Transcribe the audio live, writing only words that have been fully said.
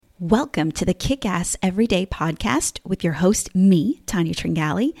Welcome to the Kick-Ass Everyday Podcast with your host, me, Tanya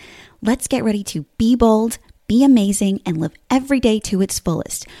Tringali. Let's get ready to be bold, be amazing, and live every day to its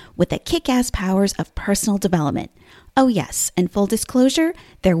fullest with the kick-ass powers of personal development. Oh yes, and full disclosure,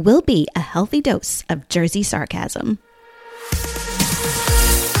 there will be a healthy dose of Jersey sarcasm.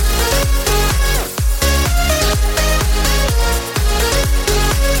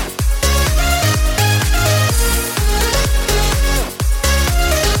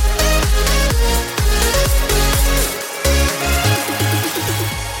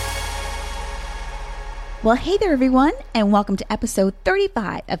 Well, hey there, everyone, and welcome to episode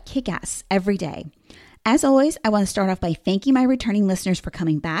 35 of Kick-Ass Every Day. As always, I want to start off by thanking my returning listeners for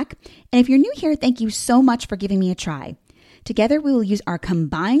coming back. And if you're new here, thank you so much for giving me a try. Together, we will use our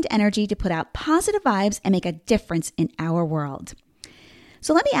combined energy to put out positive vibes and make a difference in our world.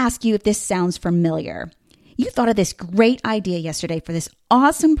 So let me ask you if this sounds familiar. You thought of this great idea yesterday for this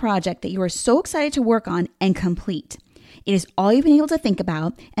awesome project that you are so excited to work on and complete. It is all you've been able to think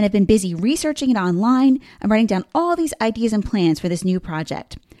about and have been busy researching it online and writing down all these ideas and plans for this new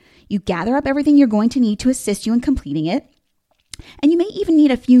project. You gather up everything you're going to need to assist you in completing it. And you may even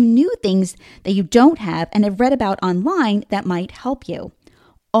need a few new things that you don't have and have read about online that might help you.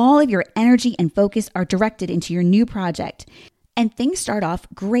 All of your energy and focus are directed into your new project. And things start off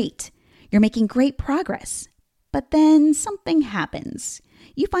great. You're making great progress. But then something happens.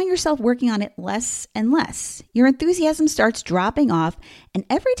 You find yourself working on it less and less. Your enthusiasm starts dropping off, and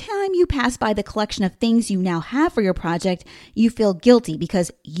every time you pass by the collection of things you now have for your project, you feel guilty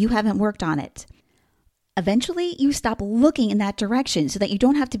because you haven't worked on it. Eventually, you stop looking in that direction so that you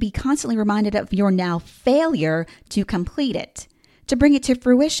don't have to be constantly reminded of your now failure to complete it, to bring it to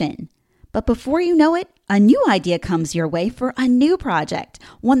fruition. But before you know it, a new idea comes your way for a new project,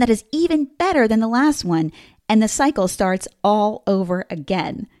 one that is even better than the last one, and the cycle starts all over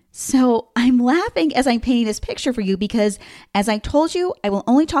again. So I'm laughing as I'm painting this picture for you because, as I told you, I will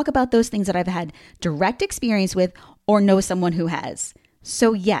only talk about those things that I've had direct experience with or know someone who has.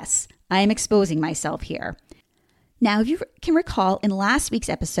 So yes, I am exposing myself here. Now, if you can recall, in last week's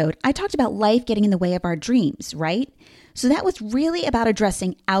episode, I talked about life getting in the way of our dreams, right? So that was really about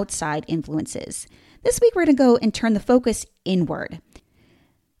addressing outside influences. This week, we're going to go and turn the focus inward.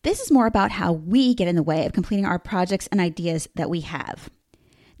 This is more about how we get in the way of completing our projects and ideas that we have.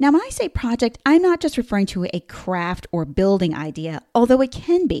 Now, when I say project, I'm not just referring to a craft or building idea, although it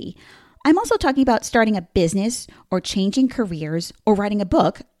can be. I'm also talking about starting a business or changing careers or writing a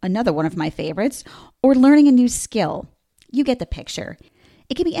book, another one of my favorites, or learning a new skill. You get the picture.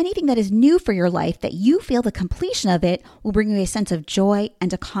 It can be anything that is new for your life that you feel the completion of it will bring you a sense of joy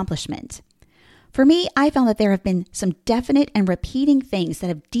and accomplishment. For me, I found that there have been some definite and repeating things that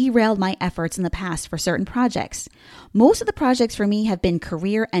have derailed my efforts in the past for certain projects. Most of the projects for me have been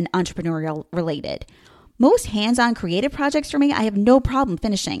career and entrepreneurial related. Most hands-on creative projects for me, I have no problem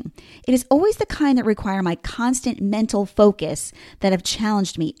finishing. It is always the kind that require my constant mental focus that have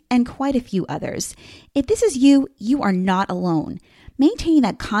challenged me and quite a few others. If this is you, you are not alone. Maintaining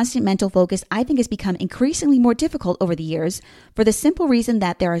that constant mental focus, I think, has become increasingly more difficult over the years for the simple reason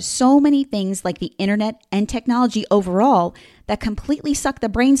that there are so many things like the internet and technology overall that completely suck the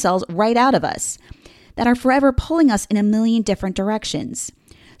brain cells right out of us, that are forever pulling us in a million different directions.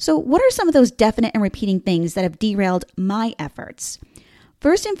 So what are some of those definite and repeating things that have derailed my efforts?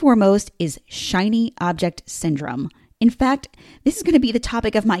 First and foremost is shiny object syndrome. In fact, this is going to be the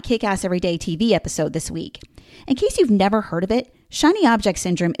topic of my Kick-Ass Everyday TV episode this week. In case you've never heard of it, shiny object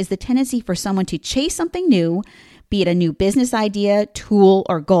syndrome is the tendency for someone to chase something new, be it a new business idea, tool,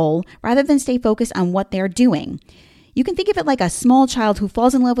 or goal, rather than stay focused on what they're doing. You can think of it like a small child who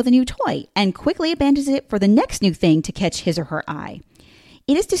falls in love with a new toy and quickly abandons it for the next new thing to catch his or her eye.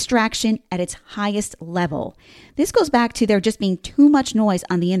 It is distraction at its highest level. This goes back to there just being too much noise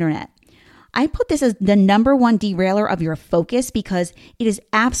on the internet. I put this as the number one derailer of your focus because it is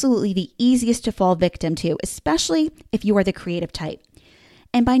absolutely the easiest to fall victim to, especially if you are the creative type.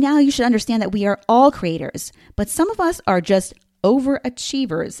 And by now you should understand that we are all creators, but some of us are just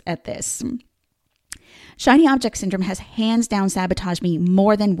overachievers at this. Shiny object syndrome has hands down sabotaged me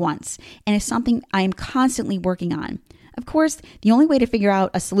more than once and is something I am constantly working on. Of course, the only way to figure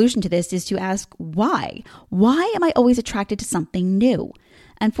out a solution to this is to ask why. Why am I always attracted to something new?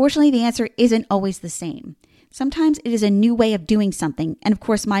 Unfortunately, the answer isn't always the same. Sometimes it is a new way of doing something, and of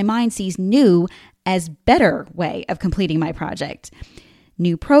course, my mind sees new as better way of completing my project.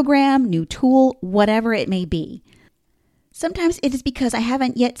 New program, new tool, whatever it may be. Sometimes it is because I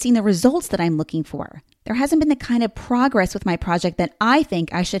haven't yet seen the results that I'm looking for. There hasn't been the kind of progress with my project that I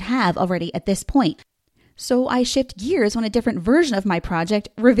think I should have already at this point. So I shift gears when a different version of my project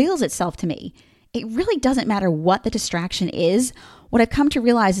reveals itself to me. It really doesn't matter what the distraction is. What I've come to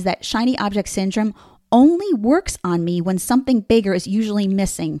realize is that shiny object syndrome only works on me when something bigger is usually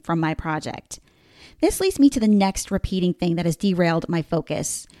missing from my project. This leads me to the next repeating thing that has derailed my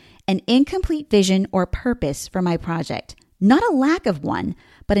focus: an incomplete vision or purpose for my project. Not a lack of one,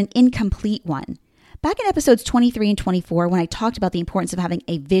 but an incomplete one. Back in episodes 23 and 24, when I talked about the importance of having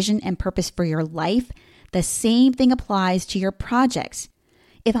a vision and purpose for your life, the same thing applies to your projects.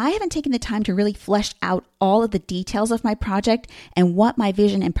 If I haven't taken the time to really flesh out all of the details of my project and what my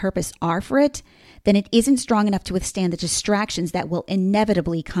vision and purpose are for it, then it isn't strong enough to withstand the distractions that will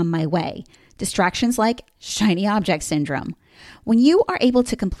inevitably come my way. Distractions like shiny object syndrome. When you are able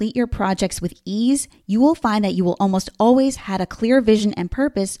to complete your projects with ease, you will find that you will almost always had a clear vision and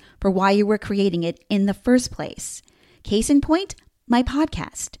purpose for why you were creating it in the first place. Case in point, my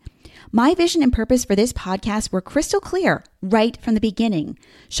podcast. My vision and purpose for this podcast were crystal clear right from the beginning.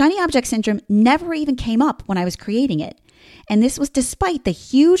 Shiny object syndrome never even came up when I was creating it. And this was despite the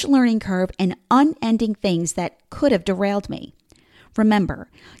huge learning curve and unending things that could have derailed me. Remember,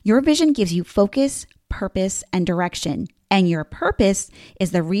 your vision gives you focus, purpose, and direction. And your purpose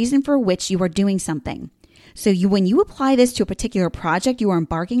is the reason for which you are doing something. So when you apply this to a particular project you are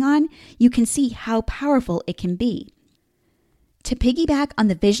embarking on, you can see how powerful it can be. To piggyback on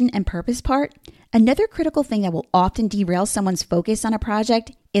the vision and purpose part, another critical thing that will often derail someone's focus on a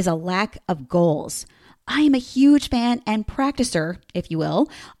project is a lack of goals. I am a huge fan and practicer, if you will,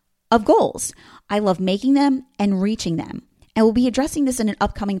 of goals. I love making them and reaching them. And we'll be addressing this in an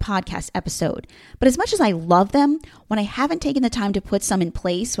upcoming podcast episode. But as much as I love them, when I haven't taken the time to put some in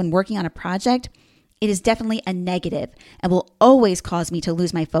place when working on a project, it is definitely a negative and will always cause me to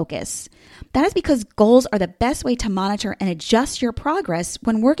lose my focus. That is because goals are the best way to monitor and adjust your progress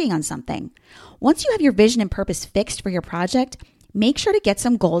when working on something. Once you have your vision and purpose fixed for your project, make sure to get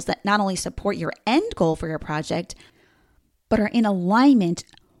some goals that not only support your end goal for your project, but are in alignment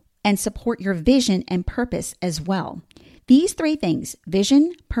and support your vision and purpose as well. These three things,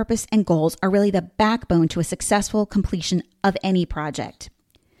 vision, purpose, and goals, are really the backbone to a successful completion of any project.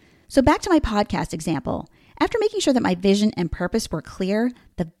 So back to my podcast example. After making sure that my vision and purpose were clear,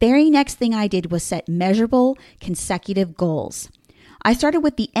 the very next thing I did was set measurable, consecutive goals. I started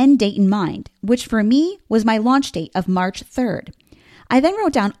with the end date in mind, which for me was my launch date of March 3rd. I then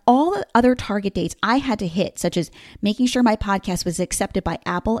wrote down all the other target dates I had to hit, such as making sure my podcast was accepted by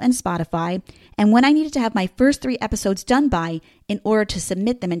Apple and Spotify, and when I needed to have my first 3 episodes done by in order to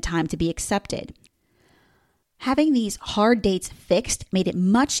submit them in time to be accepted. Having these hard dates fixed made it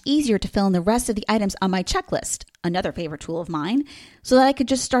much easier to fill in the rest of the items on my checklist, another favorite tool of mine, so that I could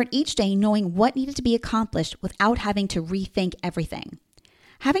just start each day knowing what needed to be accomplished without having to rethink everything.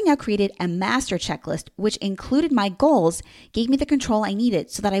 Having now created a master checklist, which included my goals, gave me the control I needed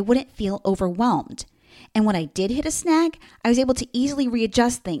so that I wouldn't feel overwhelmed. And when I did hit a snag, I was able to easily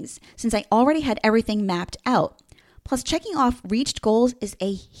readjust things since I already had everything mapped out. Plus, checking off reached goals is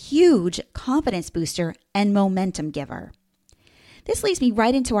a huge confidence booster and momentum giver. This leads me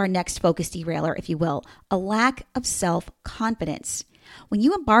right into our next focus derailer, if you will, a lack of self-confidence. When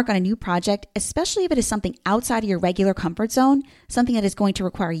you embark on a new project, especially if it is something outside of your regular comfort zone, something that is going to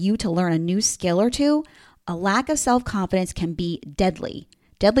require you to learn a new skill or two, a lack of self-confidence can be deadly.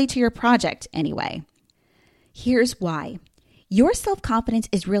 Deadly to your project, anyway. Here's why. Your self-confidence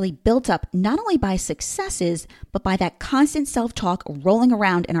is really built up not only by successes, but by that constant self-talk rolling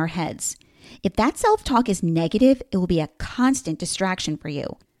around in our heads. If that self-talk is negative, it will be a constant distraction for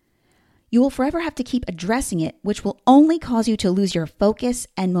you. You will forever have to keep addressing it, which will only cause you to lose your focus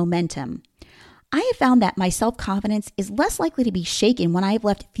and momentum. I have found that my self-confidence is less likely to be shaken when I have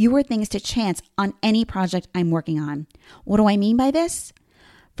left fewer things to chance on any project I'm working on. What do I mean by this?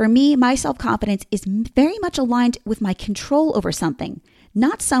 For me, my self-confidence is very much aligned with my control over something.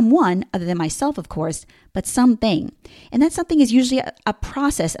 Not someone, other than myself, of course, but something. And that something is usually a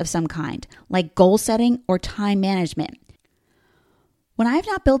process of some kind, like goal setting or time management. When I have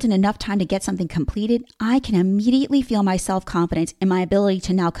not built in enough time to get something completed, I can immediately feel my self-confidence in my ability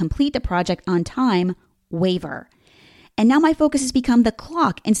to now complete the project on time waver. And now my focus has become the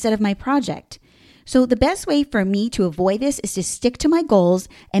clock instead of my project. So the best way for me to avoid this is to stick to my goals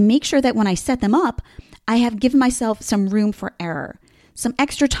and make sure that when I set them up, I have given myself some room for error, some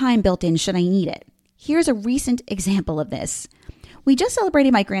extra time built in should I need it. Here's a recent example of this. We just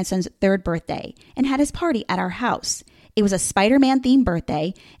celebrated my grandson's 3rd birthday and had his party at our house. It was a Spider-Man themed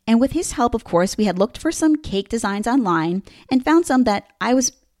birthday, and with his help, of course, we had looked for some cake designs online and found some that I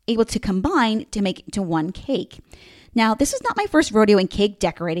was able to combine to make into one cake. Now, this is not my first rodeo in cake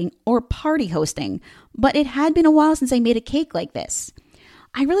decorating or party hosting, but it had been a while since I made a cake like this.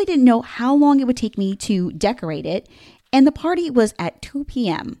 I really didn't know how long it would take me to decorate it, and the party was at 2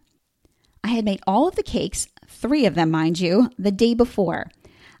 p.m. I had made all of the cakes, 3 of them, mind you, the day before.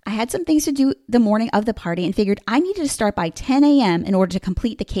 I had some things to do the morning of the party and figured I needed to start by 10 a.m. in order to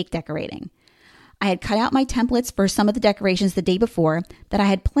complete the cake decorating. I had cut out my templates for some of the decorations the day before that I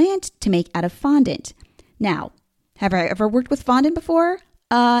had planned to make out of fondant. Now, have I ever worked with fondant before?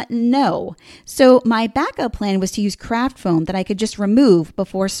 No. So my backup plan was to use craft foam that I could just remove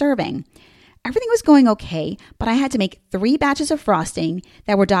before serving. Everything was going okay, but I had to make 3 batches of frosting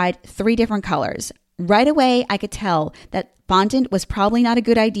that were dyed 3 different colors. Right away, I could tell that fondant was probably not a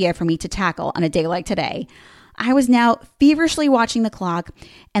good idea for me to tackle on a day like today. I was now feverishly watching the clock,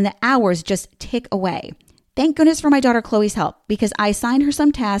 and the hours just tick away. Thank goodness for my daughter Chloe's help, because I assigned her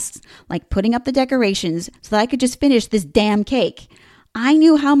some tasks like putting up the decorations so that I could just finish this damn cake. I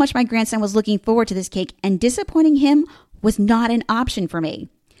knew how much my grandson was looking forward to this cake, and disappointing him was not an option for me.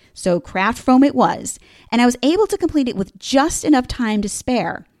 So craft foam it was, and I was able to complete it with just enough time to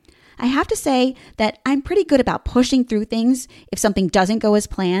spare. I have to say that I'm pretty good about pushing through things if something doesn't go as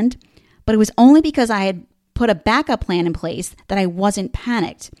planned, but it was only because I had put a backup plan in place that I wasn't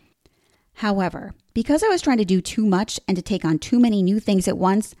panicked. However, because I was trying to do too much and to take on too many new things at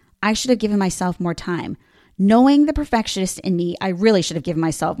once, I should have given myself more time. Knowing the perfectionist in me, I really should have given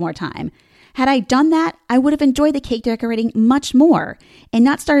myself more time. Had I done that, I would have enjoyed the cake decorating much more and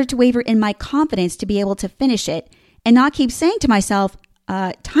not started to waver in my confidence to be able to finish it and not keep saying to myself,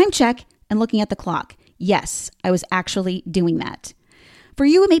 time check, and looking at the clock. Yes, I was actually doing that. For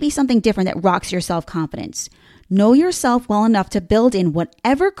you, it may be something different that rocks your self-confidence. Know yourself well enough to build in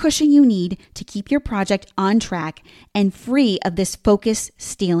whatever cushion you need to keep your project on track and free of this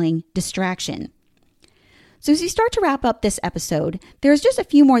focus-stealing distraction. So as you start to wrap up this episode, there's just a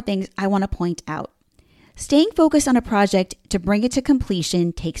few more things I want to point out. Staying focused on a project to bring it to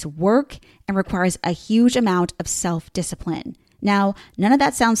completion takes work and requires a huge amount of self-discipline. Now, none of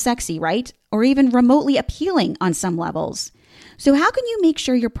that sounds sexy, right? Or even remotely appealing on some levels. So how can you make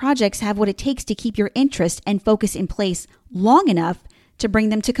sure your projects have what it takes to keep your interest and focus in place long enough to bring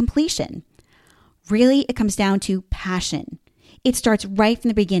them to completion? Really, it comes down to passion. It starts right from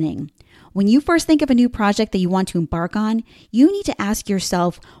the beginning. When you first think of a new project that you want to embark on, you need to ask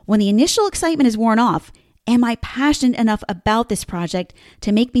yourself, when the initial excitement is worn off, am I passionate enough about this project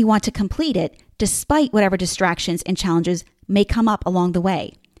to make me want to complete it despite whatever distractions and challenges may come up along the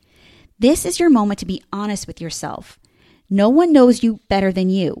way? This is your moment to be honest with yourself. No one knows you better than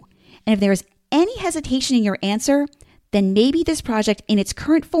you. And if there is any hesitation in your answer, then maybe this project in its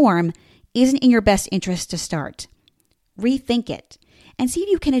current form isn't in your best interest to start. Rethink it and see if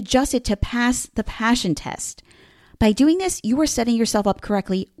you can adjust it to pass the passion test. By doing this, you are setting yourself up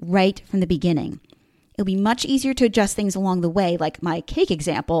correctly right from the beginning. It'll be much easier to adjust things along the way, like my cake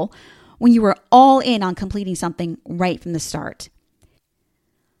example, when you were all in on completing something right from the start.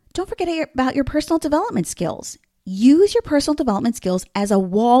 Don't forget about your personal development skills. Use your personal development skills as a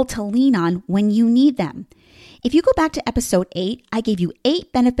wall to lean on when you need them. If you go back to episode 8, I gave you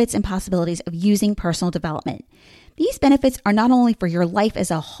 8 benefits and possibilities of using personal development. These benefits are not only for your life as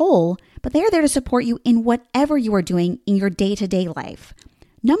a whole, but they are there to support you in whatever you are doing in your day-to-day life.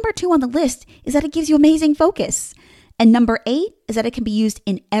 Number 2 on the list is that it gives you amazing focus. And number 8 is that it can be used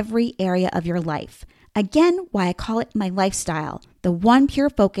in every area of your life. Again, why I call it my lifestyle, the one pure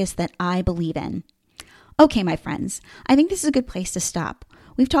focus that I believe in. Okay, my friends, I think this is a good place to stop.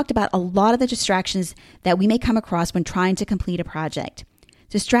 We've talked about a lot of the distractions that we may come across when trying to complete a project.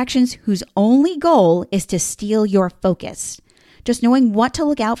 Distractions whose only goal is to steal your focus. Just knowing what to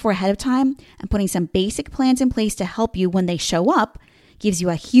look out for ahead of time and putting some basic plans in place to help you when they show up gives you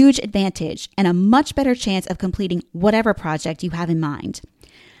a huge advantage and a much better chance of completing whatever project you have in mind.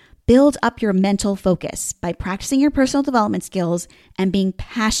 Build up your mental focus by practicing your personal development skills and being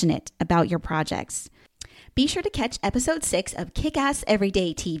passionate about your projects. Be sure to catch episode 6 of Kick-Ass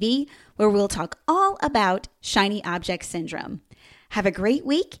Everyday TV, where we'll talk all about shiny object syndrome. Have a great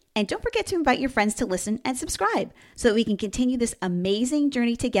week, and don't forget to invite your friends to listen and subscribe so that we can continue this amazing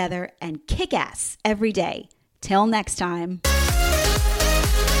journey together and kick ass every day. Till next time.